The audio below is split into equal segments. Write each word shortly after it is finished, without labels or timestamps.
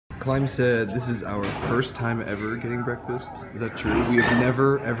Climb said this is our first time ever getting breakfast. Is that true? We have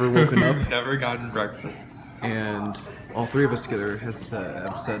never ever woken up. Never gotten breakfast. And all three of us together have said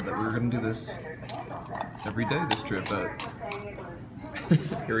that we were going to do this every day this trip, but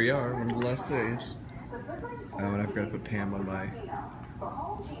here we are, one of the last days. Oh, and I forgot to put Pam on the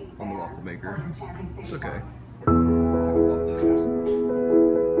waffle maker. It's okay.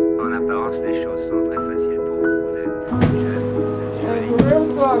 En apparence, les choses sont très faciles pour vous. Vous êtes jeune, Kangaroo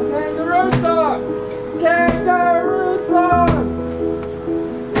song! Kangaroo song! Kangaroo song!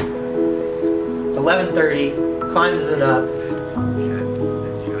 It's 11:30. Climbs isn't up.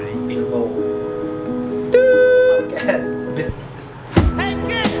 Be low. Okay, that's a bit. Hey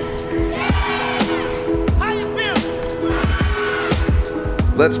kid! How you feel?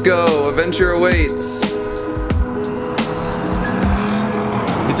 Let's go! Adventure awaits!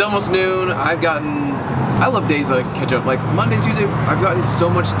 It's almost noon. I love days that I can catch up. Like Monday, Tuesday, I've gotten so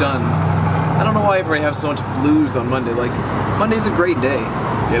much done. I don't know why everybody has so much blues on Monday. Like, Monday's a great day.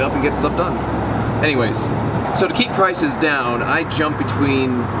 Get up and get stuff done. Anyways, so to keep prices down, I jump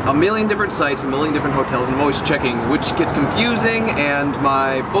between a million different sites, a million different hotels, and I'm always checking, which gets confusing, and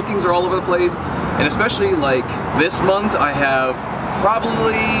my bookings are all over the place. And especially like this month, I have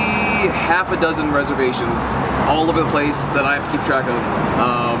probably half a dozen reservations all over the place that I have to keep track of.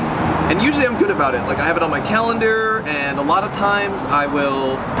 And usually I'm good about it. Like I have it on my calendar, and a lot of times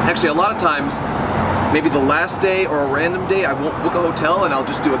maybe the last day or a random day I won't book a hotel and I'll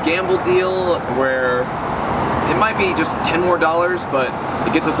just do a gamble deal where it might be just $10 more, but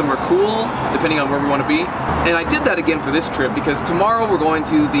it gets us somewhere cool depending on where we want to be. And I did that again for this trip because tomorrow we're going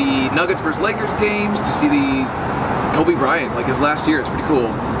to the Nuggets vs Lakers games to see the Kobe Bryant, like his last year. It's pretty cool.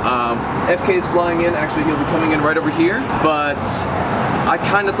 FK is flying in. Actually, he'll be coming in right over here. But I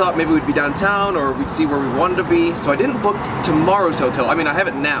kind of thought maybe we'd be downtown or we'd see where we wanted to be. So I didn't book tomorrow's hotel. I mean, I have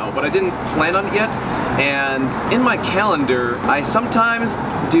it now, but I didn't plan on it yet. And in my calendar, I sometimes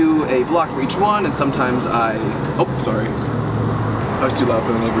do a block for each one, and sometimes oh, sorry. I was too loud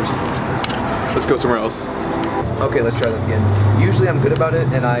for the neighbors. Let's go somewhere else. Okay, let's try that again. Usually I'm good about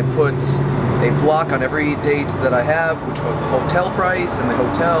it, and I put a block on every date that I have, which was the hotel price and the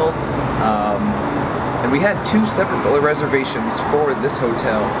hotel. And we had two separate reservations for this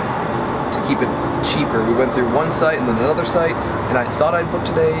hotel to keep it cheaper. We went through one site and then another site, and I thought I'd book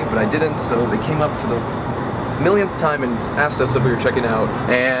today, but I didn't, so they came up for the millionth time and asked us if we were checking out.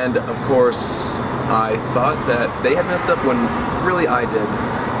 And of course, I thought that they had messed up when really I did.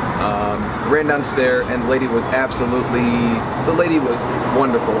 Ran downstairs, and the lady was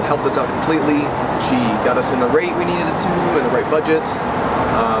wonderful, helped us out completely. She got us in the rate we needed to, in the right budget.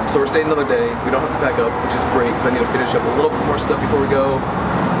 So we're staying another day. We don't have to pack up, which is great because I need to finish up a little bit more stuff before we go.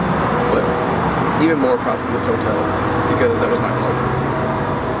 But even more props to this hotel because that was my fault.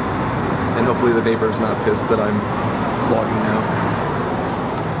 And hopefully the neighbor's not pissed that I'm vlogging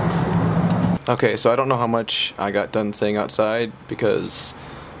now. Okay, so I don't know how much I got done saying outside because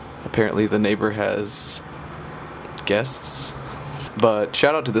apparently the neighbor has guests. But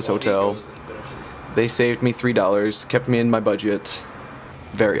shout out to this hotel. They saved me $3, kept me in my budget.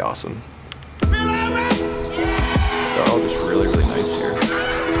 Very awesome. They're all just really, really nice here.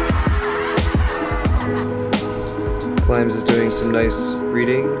 Climbs is doing some nice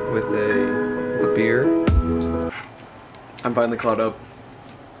reading with a beer. I'm finally caught up.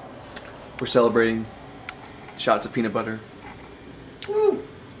 We're celebrating. Shots of peanut butter. Woo!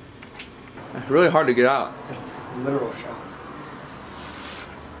 Really hard to get out. Literal shots.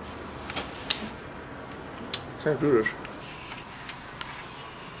 Can't do this.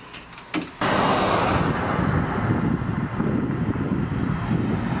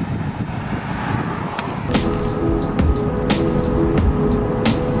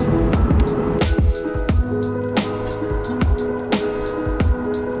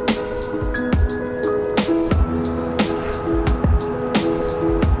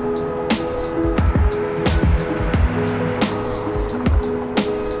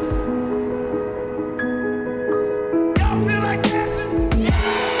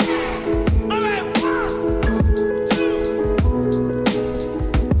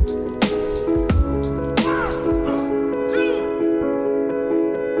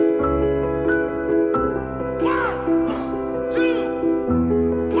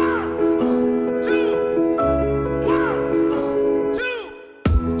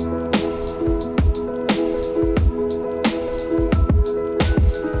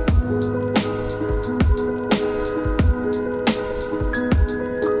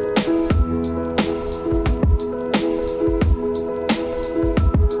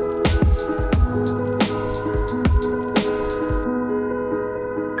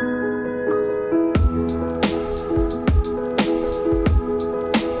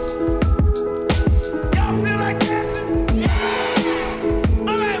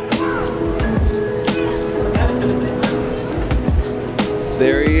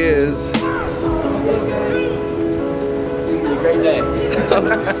 is. What's up, guys? It's gonna be a great day.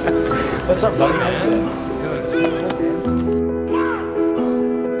 What's our bug man?